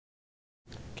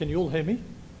Can you all hear me?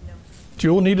 No. Do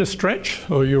you all need a stretch,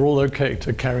 or you're all okay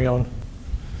to carry on?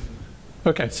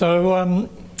 Okay, so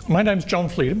my name's John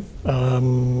Fleetham.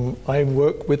 I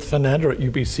work with Fernanda at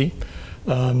UBC.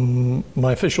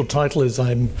 My official title is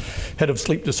I'm Head of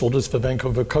Sleep Disorders for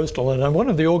Vancouver Coastal, and I'm one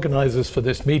of the organizers for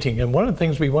this meeting. And one of the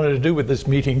things we wanted to do with this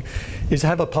meeting is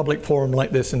have a public forum like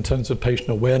this in terms of patient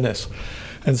awareness.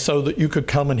 And so that you could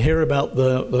come and hear about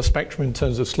the spectrum in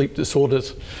terms of sleep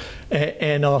disorders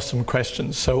and ask some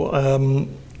questions. So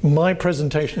my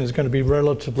presentation is going to be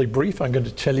relatively brief. I'm going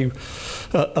to tell you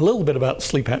a little bit about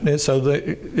sleep apnea. So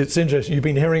it's interesting, you've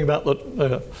been hearing about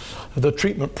the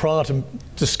treatment prior to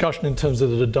discussion in terms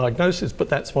of the diagnosis, but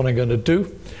that's what I'm going to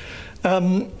do.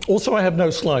 Also, I have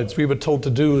no slides. We were told to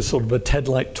do a sort of a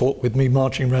TED-like talk with me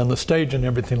marching around the stage and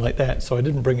everything like that, so I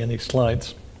didn't bring any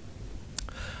slides.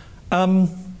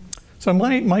 So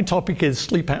my topic is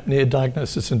sleep apnea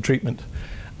diagnosis and treatment.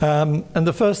 And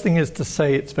the first thing is to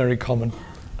say it's very common.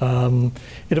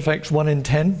 It affects 1 in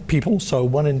 10 people, so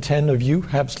 1 in 10 of you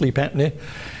have sleep apnea.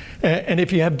 And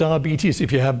if you have diabetes,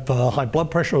 if you have high blood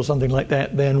pressure or something like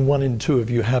that, then 1 in 2 of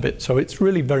you have it. So it's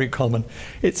really very common.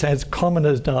 It's as common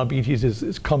as diabetes, is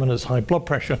as common as high blood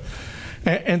pressure.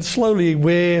 And slowly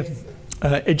we're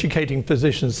educating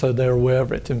physicians so they're aware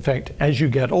of it. In fact, as you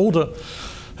get older,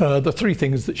 the 3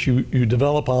 things that you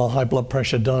develop are high blood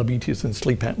pressure, diabetes, and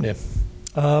sleep apnea.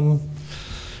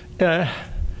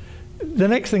 The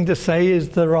next thing to say is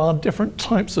there are different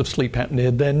types of sleep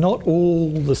apnea. They're not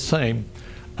all the same.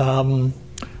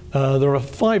 There are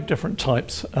 5 different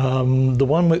types. The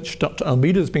one which Dr.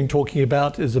 Almeida's been talking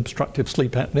about is obstructive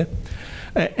sleep apnea.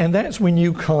 And that's when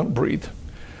you can't breathe.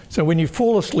 So when you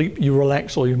fall asleep, you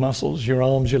relax all your muscles, your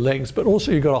arms, your legs, but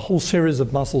also you've got a whole series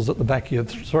of muscles at the back of your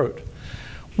throat.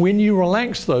 When you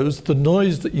relax those, the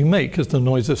noise that you make is the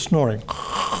noise of snoring.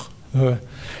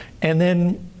 And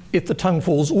then if the tongue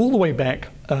falls all the way back,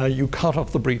 you cut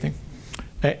off the breathing.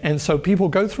 And so people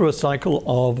go through a cycle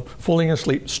of falling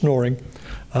asleep, snoring,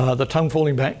 the tongue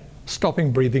falling back,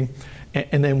 stopping breathing,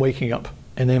 and then waking up.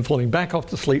 And then falling back off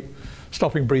to sleep,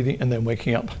 stopping breathing, and then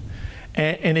waking up.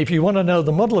 And if you want to know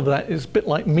the model of that, it's a bit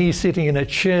like me sitting in a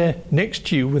chair next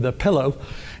to you with a pillow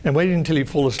and waiting until you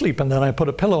fall asleep, and then I put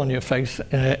a pillow on your face,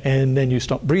 and then you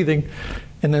stop breathing.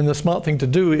 And then the smart thing to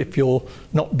do if you're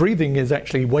not breathing is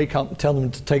actually wake up and tell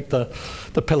them to take the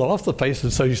pillow off the face,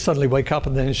 and so you suddenly wake up,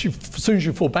 and then as soon as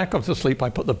you fall back off to sleep, I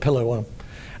put the pillow on.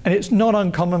 And it's not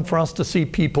uncommon for us to see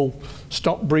people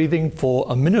stop breathing for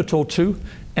a minute or 2,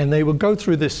 and they will go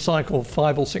through this cycle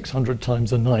 500 or 600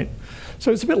 times a night.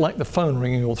 So it's a bit like the phone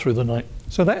ringing all through the night.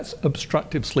 So that's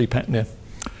obstructive sleep apnea.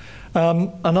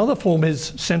 Another form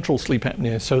is central sleep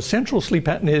apnea. So central sleep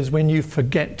apnea is when you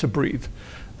forget to breathe.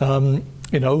 In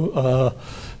the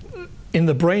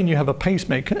brain you have a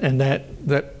pacemaker, and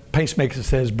that pacemaker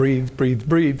says breathe, breathe,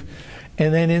 breathe.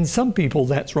 And then in some people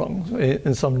that's wrong.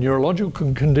 In some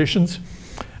neurological conditions,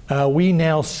 we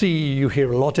now see, you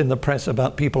hear a lot in the press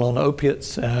about people on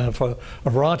opiates for a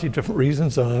variety of different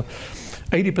reasons.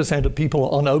 80% of people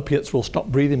on opiates will stop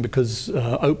breathing because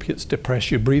opiates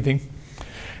depress your breathing.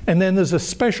 And then there's a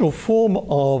special form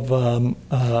of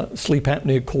sleep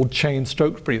apnea called chain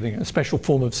stroke breathing, a special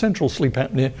form of central sleep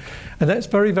apnea. And that's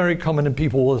very, very common in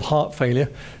people with heart failure,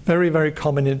 very, very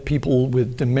common in people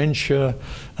with dementia,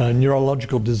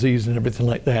 neurological disease, and everything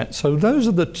like that. So those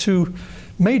are the 2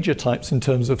 major types in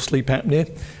terms of sleep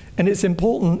apnea. And it's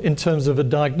important in terms of a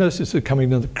diagnosis of coming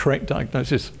to the correct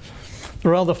diagnosis. There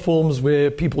are other forms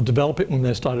where people develop it when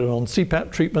they're started on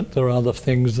CPAP treatment. There are other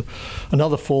things,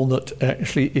 another form that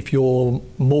actually, if you're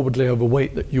morbidly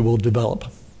overweight, that you will develop.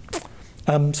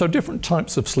 So different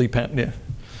types of sleep apnea.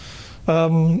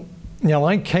 Now,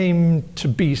 I came to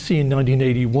BC in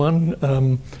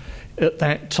 1981. At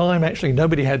that time, actually,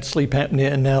 nobody had sleep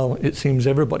apnea, and now it seems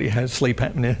everybody has sleep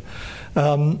apnea.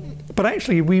 But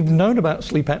actually, we've known about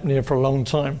sleep apnea for a long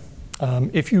time.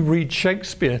 If you read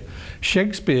Shakespeare,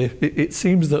 it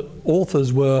seems that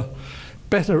authors were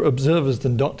better observers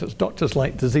than doctors. Doctors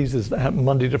like diseases that happen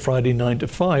Monday to Friday, 9 to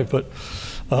 5, but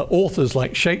authors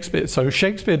like Shakespeare. So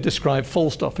Shakespeare described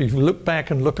Falstaff. If you look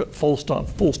back and look at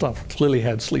Falstaff clearly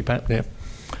had sleep apnea.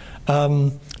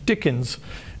 Dickens,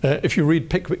 if you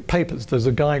read Pickwick Papers, there's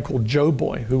a guy called Joe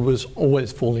Boy who was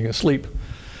always falling asleep.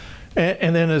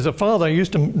 And then as a father, I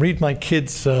used to read my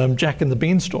kids Jack and the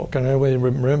Beanstalk, and I always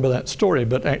remember that story,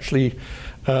 but actually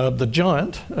the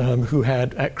giant who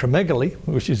had acromegaly,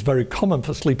 which is very common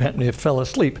for sleep apnea, fell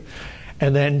asleep.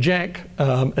 And then Jack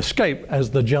escaped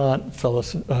as the giant fell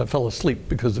asleep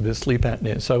because of his sleep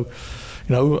apnea. So,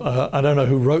 I don't know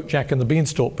who wrote Jack and the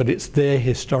Beanstalk, but it's there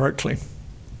historically.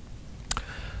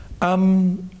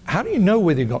 How do you know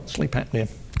whether you've got sleep apnea?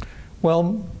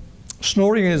 Well,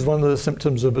 snoring is one of the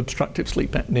symptoms of obstructive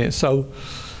sleep apnea. So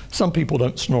some people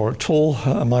don't snore at all.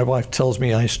 My wife tells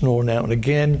me I snore now and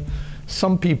again.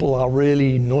 Some people are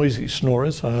really noisy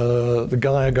snorers. The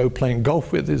guy I go playing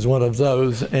golf with is one of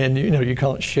those, and you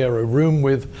can't share a room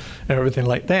with and everything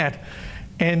like that.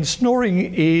 And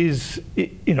snoring is,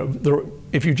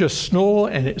 if you just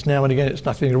snore and it's now and again, it's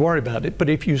nothing to worry about it. But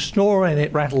if you snore and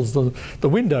it rattles the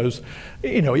windows,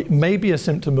 it may be a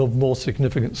symptom of more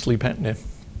significant sleep apnea.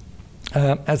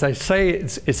 As I say,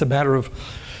 it's a matter of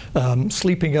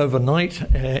sleeping overnight,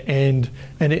 and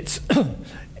it's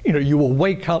you will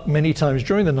wake up many times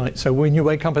during the night. So when you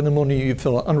wake up in the morning, you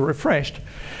feel unrefreshed.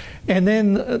 And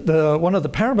then one of the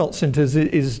paramount symptoms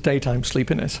is daytime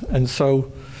sleepiness. And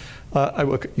so I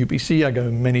work at UBC, I go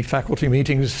to many faculty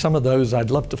meetings. Some of those I'd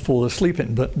love to fall asleep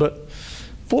in, but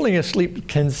falling asleep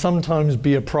can sometimes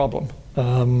be a problem.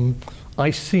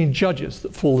 I've seen judges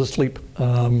that fall asleep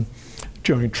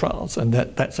during trials, and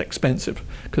that's expensive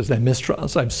because they're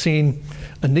mistrials. I've seen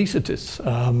anaesthetists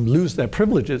lose their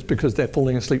privileges because they're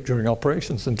falling asleep during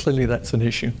operations, and clearly that's an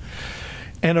issue.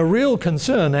 And a real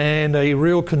concern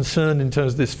in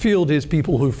terms of this field is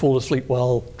people who fall asleep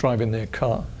while driving their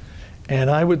car. And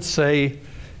I would say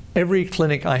every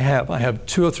clinic I have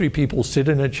 2 or 3 people sit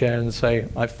in a chair and say,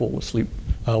 I fall asleep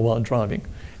while driving.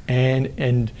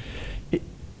 And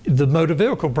the motor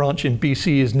vehicle branch in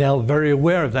BC is now very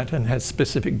aware of that and has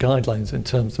specific guidelines in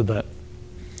terms of that.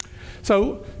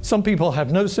 So some people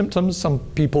have no symptoms. Some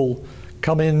people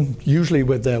come in usually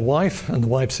with their wife, and the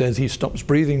wife says he stops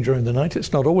breathing during the night.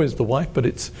 It's not always the wife, but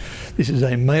this is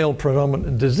a male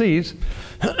predominant disease.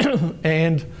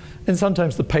 And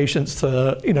sometimes the patients,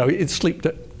 it's sleep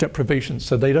deprivation,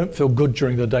 so they don't feel good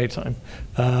during the daytime.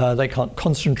 They can't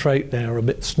concentrate, they're a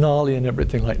bit snarly and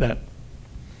everything like that.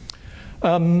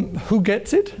 Who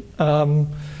gets it?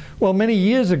 Well, many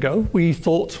years ago, we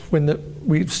thought, when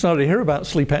we started to hear about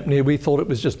sleep apnea, we thought it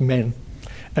was just men.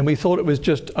 And we thought it was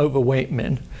just overweight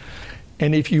men.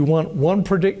 And if you want one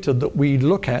predictor that we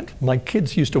look at, my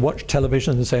kids used to watch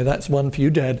television and say, that's one for you,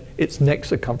 Dad, it's neck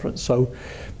circumference. So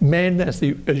men, as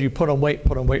you put on weight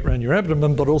around your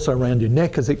abdomen, but also around your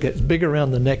neck. As it gets bigger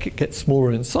around the neck, it gets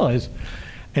smaller in size.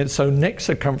 And so neck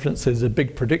circumference is a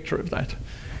big predictor of that.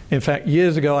 In fact,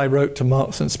 years ago, I wrote to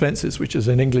Marks and Spencer's, which is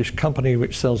an English company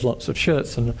which sells lots of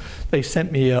shirts, and they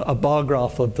sent me a bar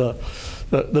graph of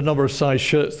the number of size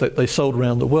shirts that they sold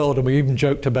around the world, and we even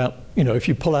joked about, if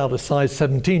you pull out a size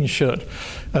 17 shirt,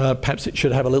 perhaps it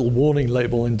should have a little warning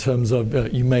label in terms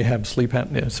of you may have sleep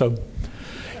apnea. So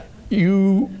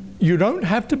you don't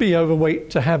have to be overweight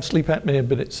to have sleep apnea,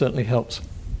 but it certainly helps.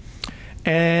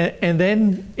 And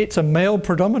then it's a male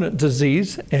predominant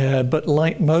disease, but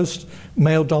like most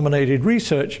male dominated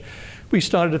research, we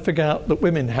started to figure out that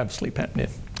women have sleep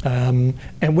apnea.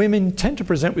 And women tend to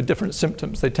present with different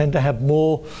symptoms. They tend to have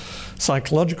more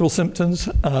psychological symptoms.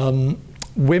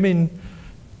 Women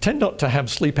tend not to have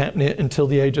sleep apnea until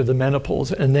the age of the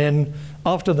menopause, and then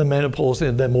after the menopause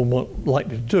they're more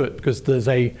likely to do it because there's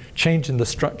a change in the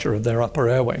structure of their upper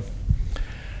airway.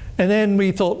 And then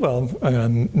we thought, well,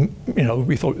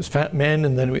 we thought it was fat men,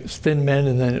 and then it was thin men,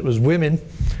 and then it was women.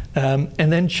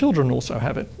 And then children also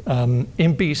have it.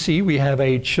 In BC, we have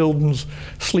a children's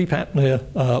sleep apnea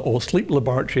or sleep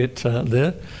laboratory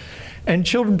there. And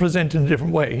children present in a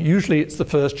different way. Usually it's the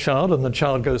first child, and the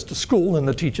child goes to school, and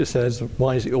the teacher says,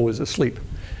 why is he always asleep?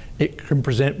 It can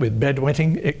present with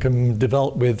bedwetting. It can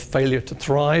develop with failure to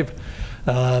thrive.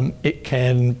 It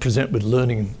can present with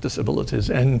learning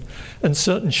disabilities, and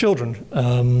certain children,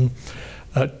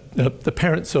 the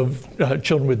parents of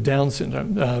children with Down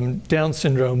syndrome. Down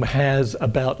syndrome has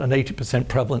about an 80%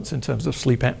 prevalence in terms of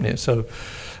sleep apnea, so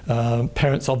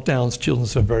parents of Down's children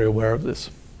are very aware of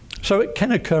this. So it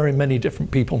can occur in many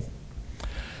different people.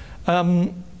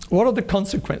 What are the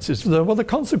consequences? Well, the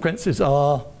consequences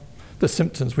are the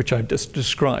symptoms which I've just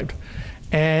described.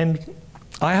 And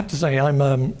I have to say, I'm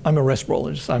a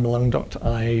respirologist, I'm a lung doctor.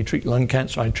 I treat lung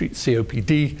cancer, I treat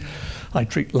COPD, I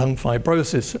treat lung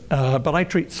fibrosis, but I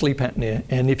treat sleep apnea.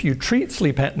 And if you treat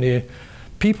sleep apnea,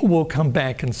 people will come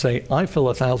back and say, I feel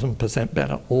 1,000%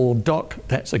 better, or doc,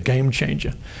 that's a game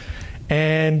changer.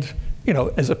 And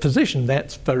as a physician,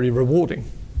 that's very rewarding.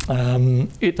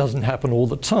 It doesn't happen all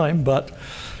the time, but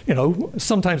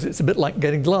sometimes it's a bit like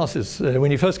getting glasses.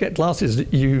 When you first get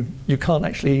glasses, you can't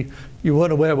actually, you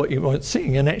weren't aware what you weren't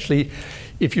seeing. And actually,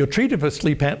 if you're treated for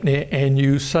sleep apnea and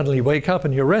you suddenly wake up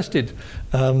and you're rested,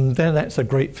 then that's a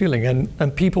great feeling.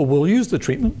 And people will use the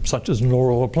treatment, such as an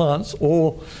oral appliance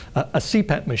or a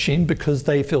CPAP machine, because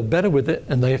they feel better with it.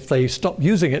 And if they stop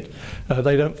using it,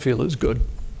 they don't feel as good.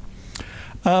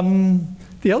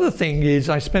 The other thing is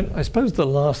I suppose, the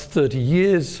last 30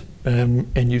 years,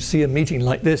 and you see a meeting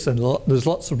like this, and there's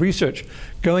lots of research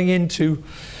going into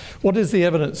what is the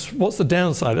evidence, what's the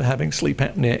downside of having sleep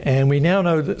apnea. And we now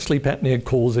know that sleep apnea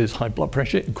causes high blood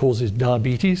pressure, it causes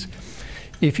diabetes.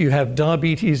 If you have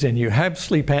diabetes and you have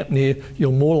sleep apnea,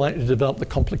 you're more likely to develop the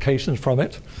complications from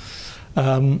it.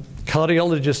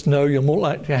 Cardiologists know you're more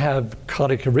likely to have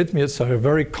cardiac arrhythmias, so a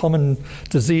very common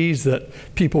disease that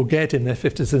people get in their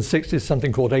 50s and 60s,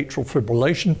 something called atrial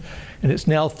fibrillation. And it's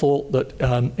now thought that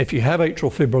if you have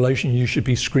atrial fibrillation, you should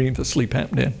be screened for sleep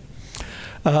apnea.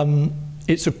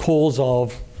 It's a cause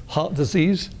of heart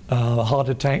disease, heart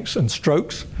attacks and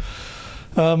strokes.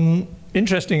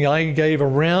 Interesting, I gave a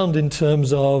round in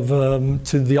terms of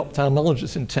to the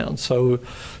ophthalmologists in town. So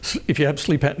if you have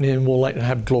sleep apnea, you're more likely to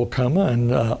have glaucoma, and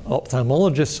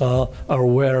ophthalmologists are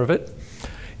aware of it.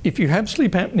 If you have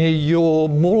sleep apnea, you're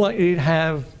more likely to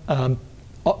have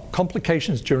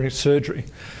complications during surgery.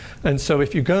 And so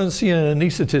if you go and see an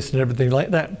anaesthetist and everything like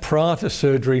that prior to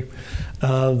surgery,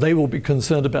 they will be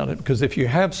concerned about it, because if you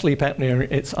have sleep apnea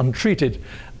and it's untreated,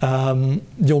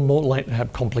 you're more likely to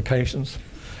have complications.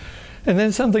 And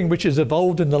then something which has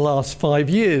evolved in the last 5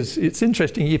 years, it's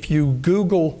interesting, if you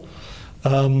Google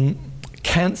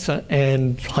cancer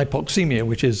and hypoxemia,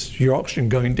 which is your oxygen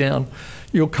going down,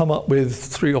 you'll come up with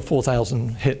 3,000 or 4,000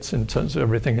 hits in terms of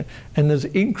everything. And there's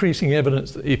increasing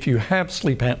evidence that if you have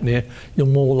sleep apnea, you're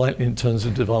more likely in terms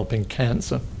of developing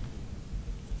cancer.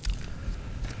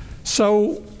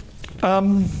 So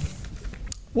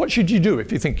what should you do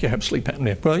if you think you have sleep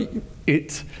apnea? Well,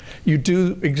 you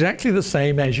do exactly the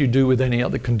same as you do with any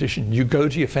other condition. You go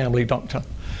to your family doctor.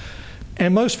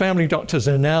 And most family doctors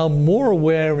are now more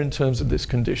aware in terms of this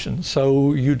condition.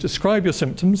 So you describe your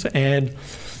symptoms, and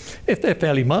if they're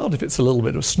fairly mild, if it's a little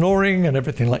bit of snoring and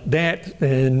everything like that,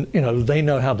 then they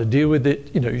know how to deal with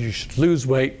it. You should lose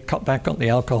weight, cut back on the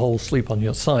alcohol, sleep on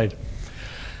your side.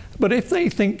 But if they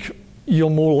think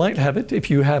you're more likely to have it, if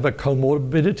you have a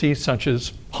comorbidity such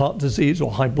as heart disease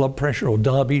or high blood pressure or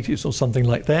diabetes or something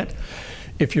like that,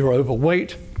 if you're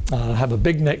overweight, have a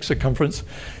big neck circumference,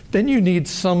 then you need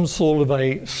some sort of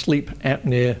a sleep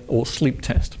apnea or sleep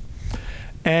test.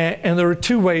 And there are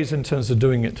two ways in terms of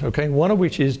doing it, okay? One of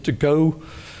which is to go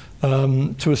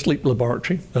to a sleep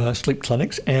laboratory, sleep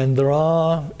clinics, and there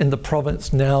are in the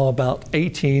province now about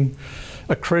 18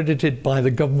 accredited by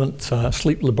the government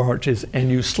sleep laboratories, and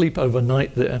you sleep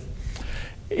overnight there.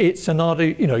 It's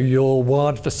you're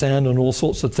wired for sound and all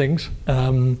sorts of things.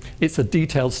 It's a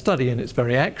detailed study and it's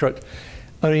very accurate,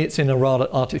 only it's in a rather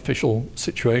artificial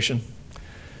situation.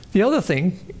 The other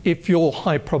thing, if you're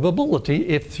high probability,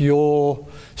 if your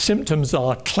symptoms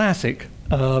are classic,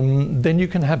 then you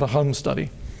can have a home study.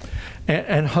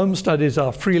 And home studies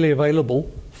are freely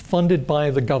available, funded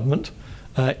by the government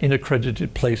in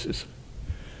accredited places.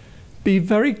 Be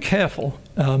very careful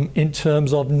in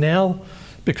terms of now,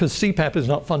 because CPAP is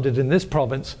not funded in this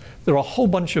province, there are a whole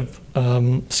bunch of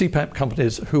CPAP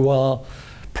companies who are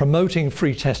promoting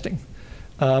free testing.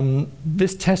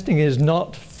 This testing is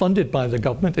not funded by the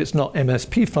government, it's not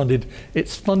MSP funded,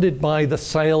 it's funded by the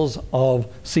sales of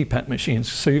CPAP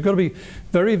machines. So you've got to be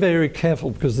very, very careful,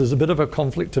 because there's a bit of a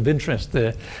conflict of interest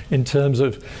there in terms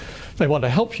of they want to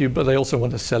help you, but they also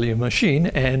want to sell you a machine.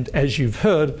 And as you've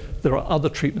heard, there are other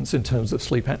treatments in terms of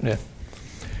sleep apnea.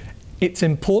 It's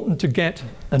important to get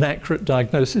an accurate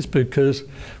diagnosis, because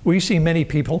we see many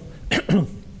people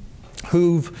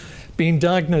who've been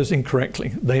diagnosed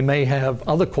incorrectly. They may have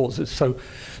other causes. So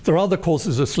there are other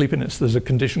causes of sleepiness. There's a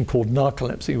condition called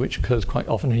narcolepsy, which occurs quite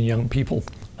often in young people.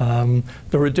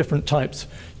 There are different types.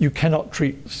 You cannot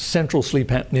treat central sleep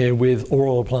apnea with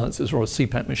oral appliances or a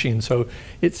CPAP machine, so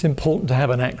it's important to have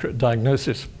an accurate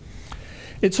diagnosis.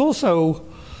 It's also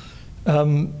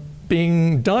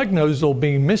being diagnosed or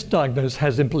being misdiagnosed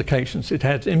has implications. It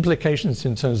has implications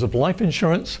in terms of life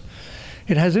insurance.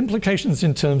 It has implications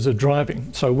in terms of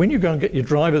driving. So when you go and get your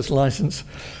driver's license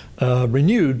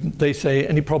renewed, they say,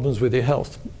 any problems with your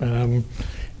health?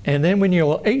 And then when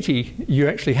you're 80, you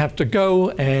actually have to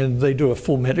go and they do a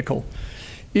full medical.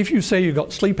 If you say you've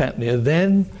got sleep apnea,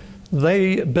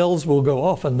 then bells will go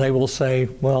off and they will say,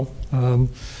 well,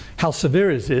 how severe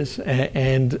is this?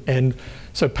 And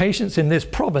so patients in this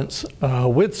province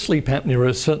with sleep apnea of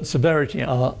a certain severity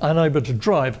are unable to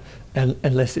drive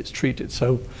unless it's treated.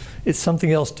 So it's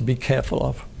something else to be careful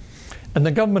of. And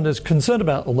the government is concerned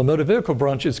about, or the motor vehicle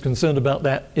branch is concerned about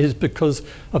that, is because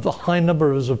of the high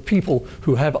numbers of people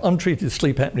who have untreated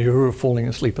sleep apnea who are falling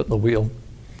asleep at the wheel.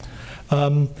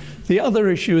 The other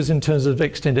issue is in terms of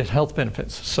extended health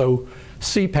benefits. So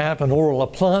CPAP and oral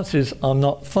appliances are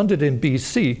not funded in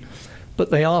BC, but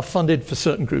they are funded for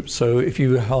certain groups. So if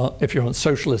you're on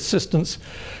social assistance,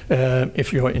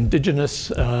 if you're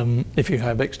Indigenous, if you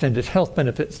have extended health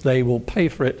benefits, they will pay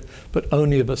for it, but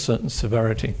only of a certain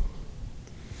severity.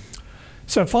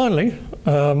 So finally,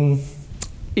 what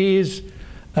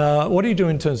do you do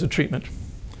in terms of treatment?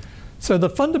 So the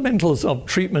fundamentals of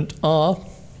treatment are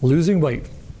losing weight,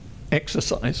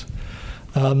 exercise.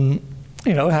 You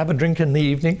know, have a drink in the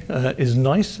evening is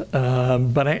nice,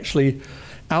 but actually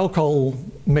alcohol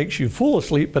makes you fall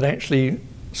asleep, but actually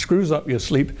screws up your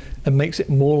sleep and makes it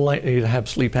more likely to have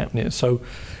sleep apnea. So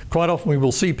quite often we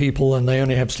will see people and they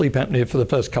only have sleep apnea for the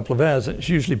first couple of hours. It's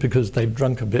usually because they've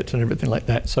drunk a bit and everything like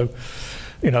that. So,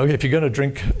 you know, if you're going to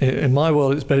drink, in my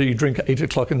world, it's better you drink at 8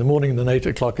 o'clock in the morning than 8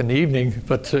 o'clock in the evening.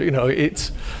 But, you know,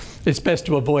 it's best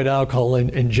to avoid alcohol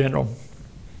in general.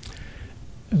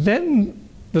 Then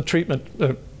the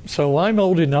treatment. So I'm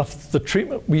old enough, the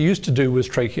treatment we used to do was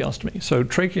tracheostomy. So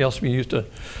tracheostomy used to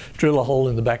drill a hole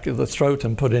in the back of the throat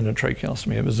and put in a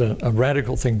tracheostomy. It was a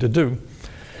radical thing to do.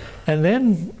 And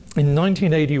then in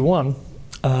 1981,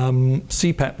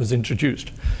 CPAP was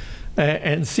introduced.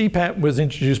 And CPAP was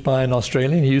introduced by an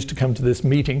Australian. He used to come to this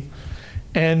meeting.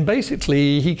 And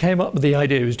basically, he came up with the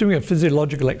idea. He was doing a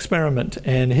physiological experiment,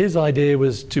 and his idea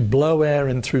was to blow air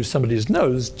in through somebody's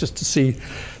nose just to see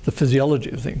the physiology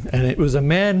of the thing. And it was a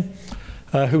man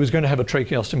who was going to have a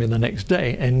tracheostomy the next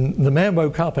day. And the man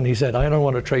woke up and he said, I don't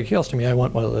want a tracheostomy, I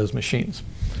want one of those machines.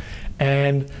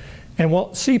 And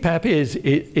what CPAP is,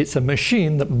 it's a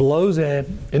machine that blows air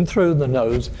in through the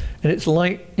nose, and it's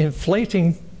like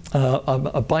inflating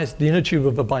the inner tube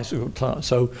of a bicycle tire.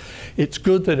 So it's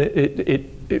good that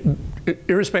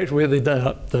irrespective of whether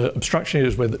the obstruction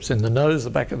is, whether it's in the nose, the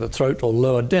back of the throat, or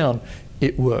lower down,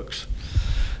 it works.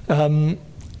 And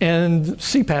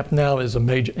CPAP now is a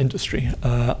major industry.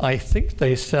 I think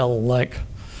they sell like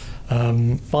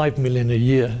 5 million a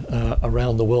year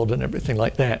around the world and everything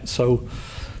like that. So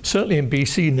certainly in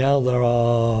BC now there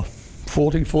are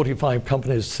 40, 45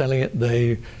 companies selling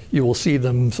it. You will see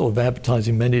them sort of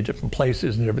advertising many different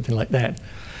places and everything like that.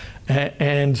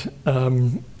 And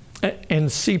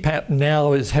CPAP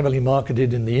now is heavily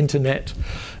marketed in the internet,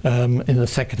 in the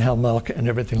second-hand market and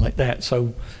everything like that.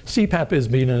 So CPAP has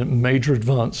been a major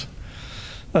advance.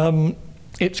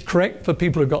 It's correct for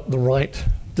people who've got the right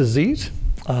disease.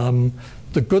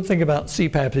 The good thing about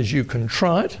CPAP is you can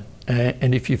try it,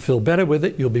 and if you feel better with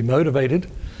it, you'll be motivated.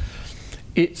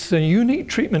 It's a unique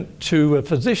treatment to a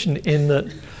physician in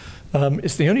that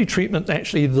it's the only treatment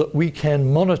actually that we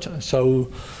can monitor. So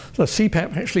the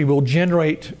CPAP actually will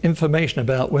generate information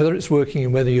about whether it's working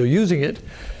and whether you're using it.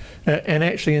 And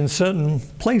actually in certain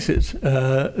places,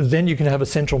 then you can have a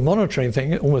central monitoring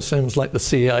thing. It almost sounds like the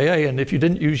CIA. And if you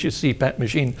didn't use your CPAP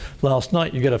machine last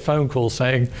night, you get a phone call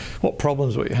saying what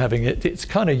problems were you having. It's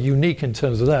kind of unique in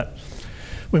terms of that.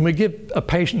 When we give a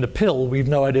patient a pill, we've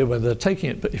no idea whether they're taking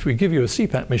it. But if we give you a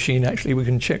CPAP machine, actually we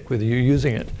can check whether you're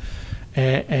using it.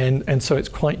 And so it's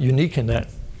quite unique in that.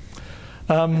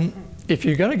 If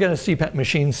you're going to get a CPAP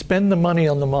machine, spend the money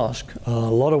on the mask. A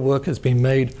lot of work has been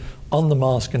made on the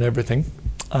mask and everything.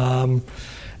 And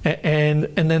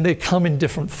then they come in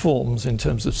different forms in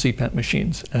terms of CPAP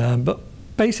machines. But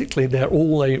basically, they're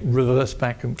all a reverse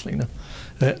vacuum cleaner.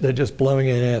 They're just blowing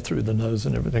in air through the nose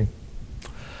and everything.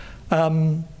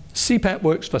 CPAP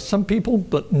works for some people,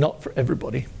 but not for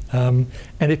everybody. And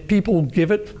if people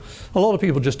give it, a lot of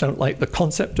people just don't like the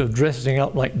concept of dressing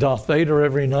up like Darth Vader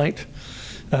every night.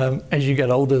 As you get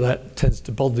older, that tends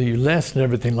to bother you less and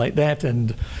everything like that.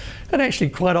 And actually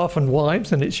quite often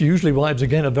wives, and it's usually wives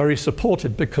again, are very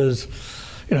supported because,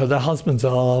 you know, their husbands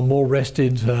are more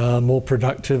rested, more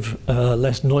productive,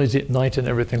 less noisy at night and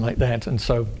everything like that. And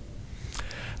so,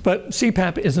 but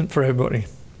CPAP isn't for everybody.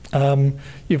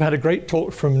 You've had a great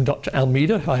talk from Dr.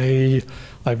 Almeida.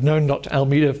 I've known Dr.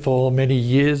 Almeida for many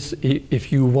years.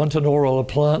 If you want an oral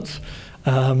appliance,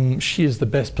 she is the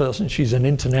best person. She's an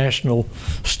international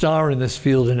star in this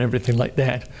field and everything like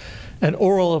that. And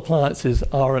oral appliances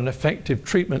are an effective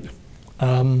treatment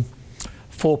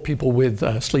for people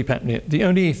with sleep apnea. The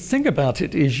only thing about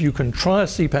it is you can try a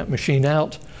CPAP machine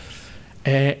out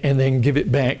and then give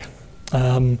it back.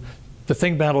 The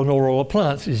thing about an oral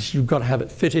appliance is you've got to have it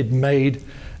fitted, made,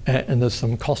 and there's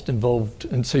some cost involved,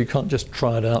 and so you can't just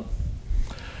try it out.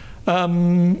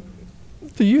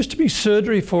 There used to be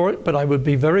surgery for it, but I would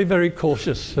be very, very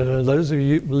cautious. Those of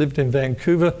you who lived in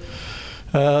Vancouver,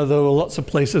 there were lots of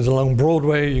places along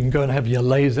Broadway. You can go and have your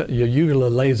uvula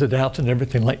lasered out and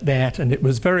everything like that, and it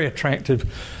was very attractive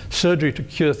surgery to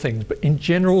cure things. But in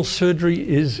general, surgery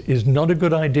is not a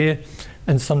good idea,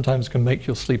 and sometimes can make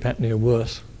your sleep apnea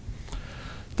worse.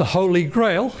 The holy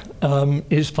grail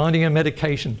is finding a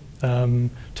medication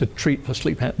to treat for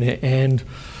sleep apnea. And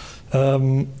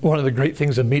one of the great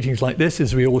things of meetings like this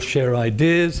is we all share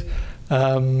ideas.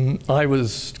 I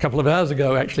was a couple of hours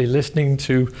ago actually listening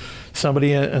to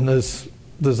somebody, and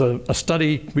there's a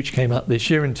study which came out this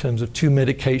year in terms of 2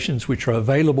 medications which are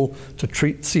available to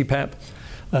treat CPAP.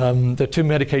 There are 2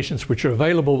 medications which are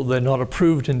available, they're not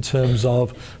approved in terms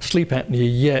of sleep apnea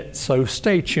yet, so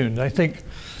stay tuned. I think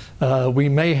we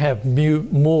may have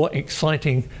more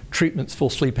exciting treatments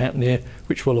for sleep apnea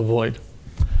which we'll avoid.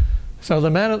 So the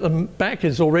man at the back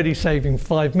is already saving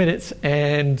 5 minutes,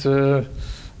 and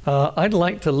I'd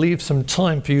like to leave some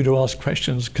time for you to ask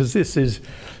questions, because this is,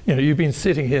 you know, you've been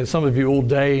sitting here, some of you, all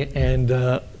day, and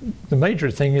the major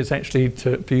thing is actually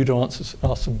for you to ask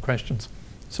some questions.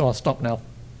 So I'll stop now.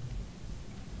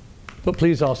 But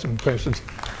please ask some questions.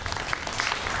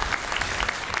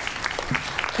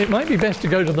 It might be best to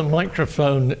go to the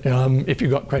microphone if you've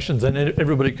got questions, and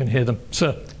everybody can hear them.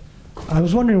 Sir. I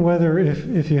was wondering whether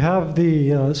if you have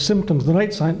the symptoms, the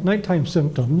nighttime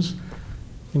symptoms,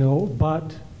 you know,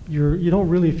 but you don't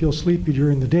really feel sleepy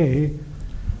during the day,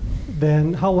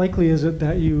 then how likely is it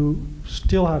that you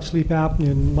still have sleep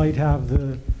apnea and might have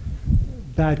the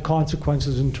bad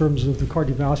consequences in terms of the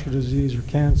cardiovascular disease or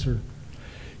cancer?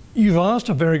 You've asked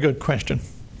a very good question.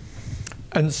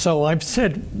 And so I've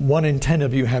said 1 in 10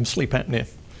 of you have sleep apnea.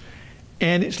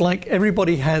 And it's like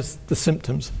everybody has the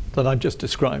symptoms that I've just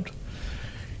described.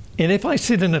 And if I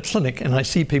sit in a clinic and I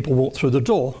see people walk through the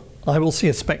door, I will see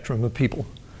a spectrum of people.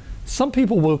 Some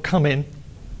people will come in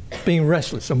being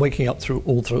restless and waking up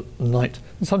all through the night.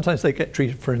 And sometimes they get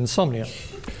treated for insomnia.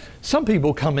 Some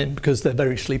people come in because they're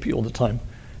very sleepy all the time.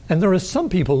 And there are some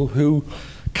people who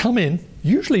come in,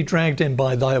 usually dragged in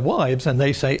by their wives, and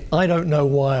they say, I don't know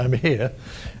why I'm here.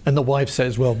 And the wife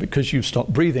says, well, because you've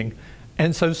stopped breathing.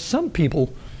 And so some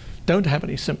people don't have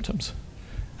any symptoms.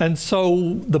 And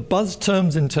so the buzz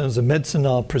terms in terms of medicine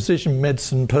are precision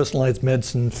medicine, personalized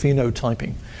medicine,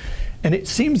 phenotyping. And it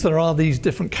seems there are these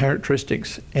different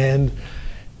characteristics, and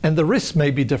the risks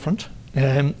may be different,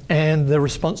 and the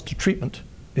response to treatment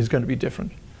is going to be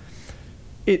different.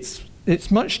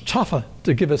 It's much tougher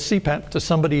to give a CPAP to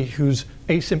somebody who's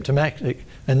asymptomatic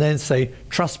and then say,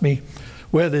 trust me,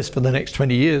 wear this for the next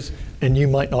 20 years and you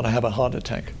might not have a heart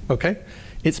attack, okay?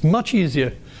 It's much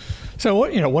easier. So,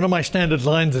 you know, one of my standard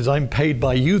lines is I'm paid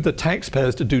by you, the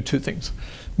taxpayers, to do 2 things.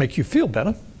 Make you feel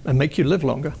better and make you live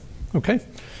longer, okay?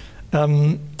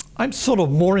 I'm sort of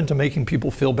more into making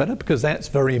people feel better because that's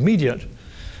very immediate.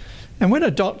 And when a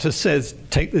doctor says,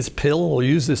 take this pill or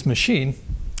use this machine,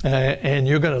 and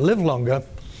you're going to live longer,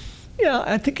 yeah,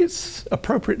 I think it's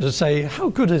appropriate to say, how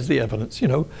good is the evidence? You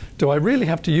know, do I really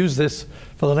have to use this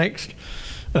for the next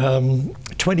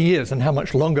 20 years, and how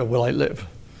much longer will I live?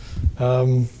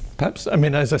 Perhaps, I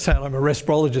mean, as I said, I'm a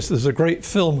respirologist. There's a great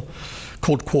film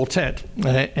called Quartet,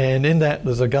 and in that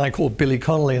there's a guy called Billy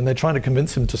Connolly, and they're trying to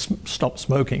convince him to stop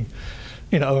smoking.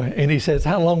 You know, and he says,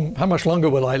 how much longer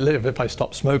will I live if I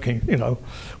stop smoking? You know,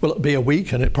 will it be a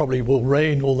week? And it probably will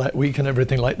rain all that week and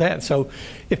everything like that. So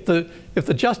if the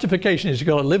justification is you've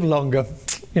got to live longer,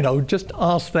 you know, just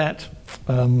ask that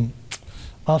question.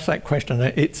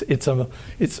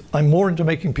 I'm more into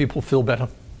making people feel better.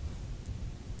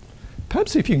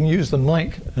 Perhaps if you can use the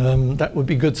mic, that would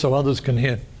be good so others can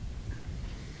hear.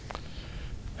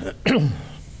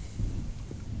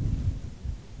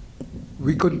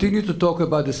 We continue to talk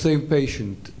about the same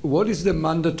patient. What is the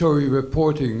mandatory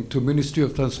reporting to Ministry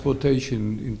of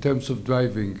Transportation in terms of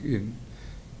driving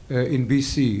in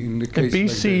BC? In the case in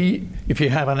BC, like if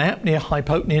you have an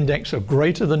apnea-hypopnea index of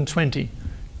greater than 20,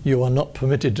 you are not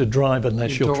permitted to drive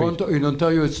unless you're treated. In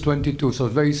Ontario, it's 22, so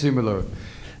very similar.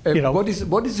 You know, what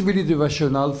is really the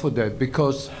rationale for that?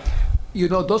 Because, you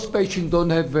know, those patients don't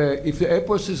have, if the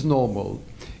APOS is normal,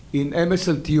 in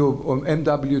MSLT or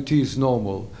MWT is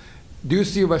normal, do you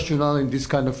see rationale in this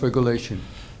kind of regulation?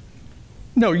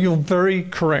 No, you're very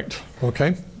correct,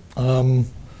 okay?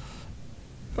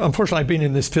 Unfortunately, I've been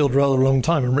in this field rather a long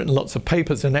time and written lots of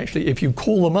papers, and actually if you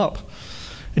call them up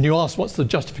and you ask what's the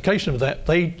justification of that,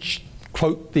 they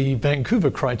quote the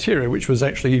Vancouver criteria, which was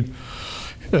actually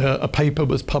a paper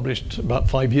was published about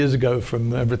 5 years ago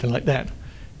from everything like that.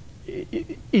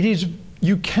 It is,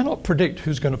 you cannot predict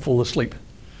who's going to fall asleep,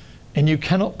 and you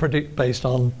cannot predict based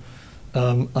on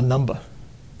a number.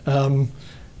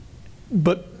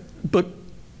 But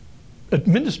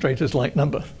administrators like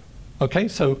number. Okay,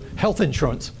 so health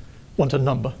insurance want a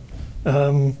number.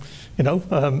 You know,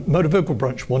 motor vehicle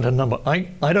branch want a number.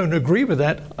 I don't agree with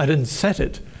that. I didn't set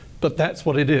it, but that's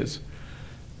what it is.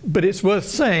 But it's worth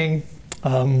saying,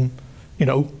 you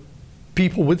know,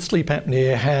 people with sleep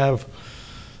apnea have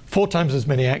 4 times as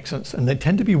many accidents, and they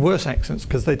tend to be worse accidents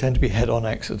because they tend to be head-on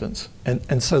accidents.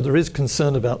 And so there is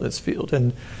concern about this field,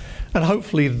 and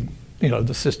hopefully, you know,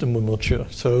 the system will mature.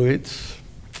 So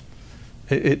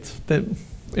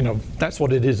you know, that's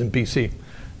what it is in BC.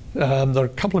 There are a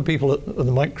couple of people at the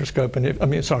microscope, and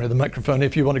the microphone.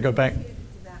 If you want to go back,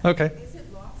 okay. Is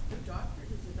it lost to the doctor?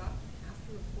 Does the doctor have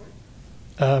to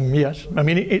report? Yes, I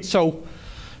mean it's so,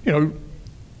 you know,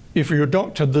 if you're a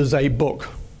doctor, there's a book,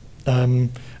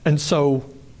 and so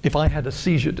if I had a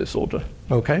seizure disorder,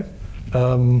 okay,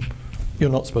 you're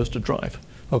not supposed to drive,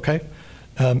 okay.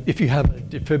 If you have a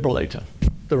defibrillator,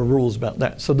 there are rules about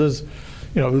that. So there's,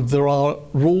 you know, there are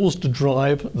rules to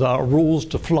drive, there are rules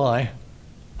to fly,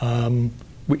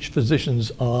 which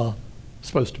physicians are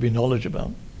supposed to be knowledgeable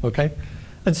about, okay?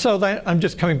 And so that, I'm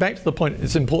just coming back to the point,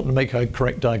 it's important to make a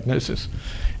correct diagnosis.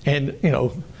 And, you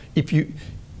know, if you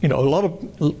know, a lot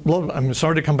of, I'm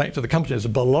sorry to come back to the companies,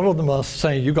 but a lot of them are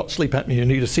saying you've got sleep apnea, you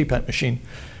need a CPAP machine.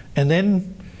 And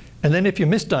then if you're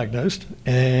misdiagnosed,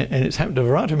 and it's happened to a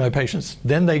variety of my patients,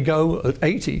 then they go at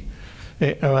 80,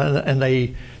 and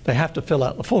they have to fill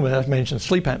out the form. And as mentioned,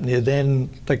 sleep apnea, then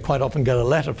they quite often get a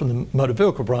letter from the motor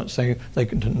vehicle branch saying they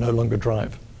can no longer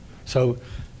drive. So,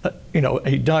 you know,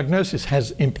 a diagnosis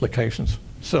has implications.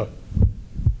 So,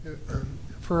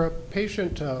 for a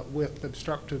patient with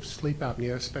obstructive sleep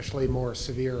apnea, especially more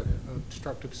severe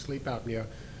obstructive sleep apnea,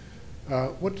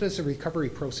 what does the recovery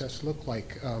process look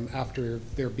like after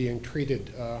they're being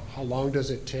treated? How long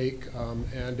does it take?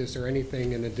 And is there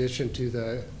anything in addition to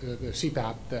the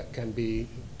CPAP that can be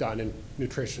done in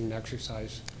nutrition,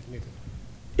 exercise, anything?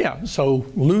 Yeah, so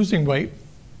losing weight,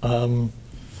 you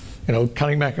know,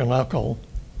 cutting back on alcohol.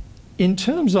 In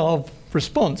terms of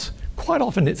response, quite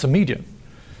often it's immediate.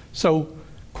 So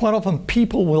quite often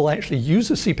people will actually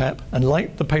use a CPAP, and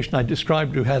like the patient I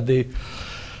described who had the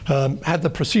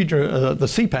procedure, the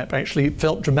CPAP actually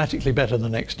felt dramatically better the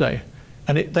next day.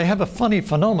 And they have a funny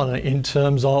phenomenon in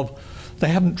terms of they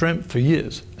haven't dreamt for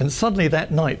years, and suddenly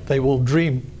that night they will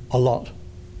dream a lot.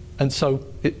 And so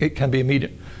it can be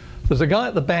immediate. There's a guy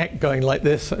at the back going like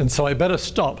this, and so I better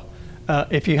stop.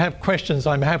 If you have questions,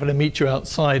 I'm happy to meet you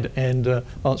outside and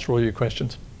answer all your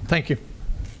questions. Thank you.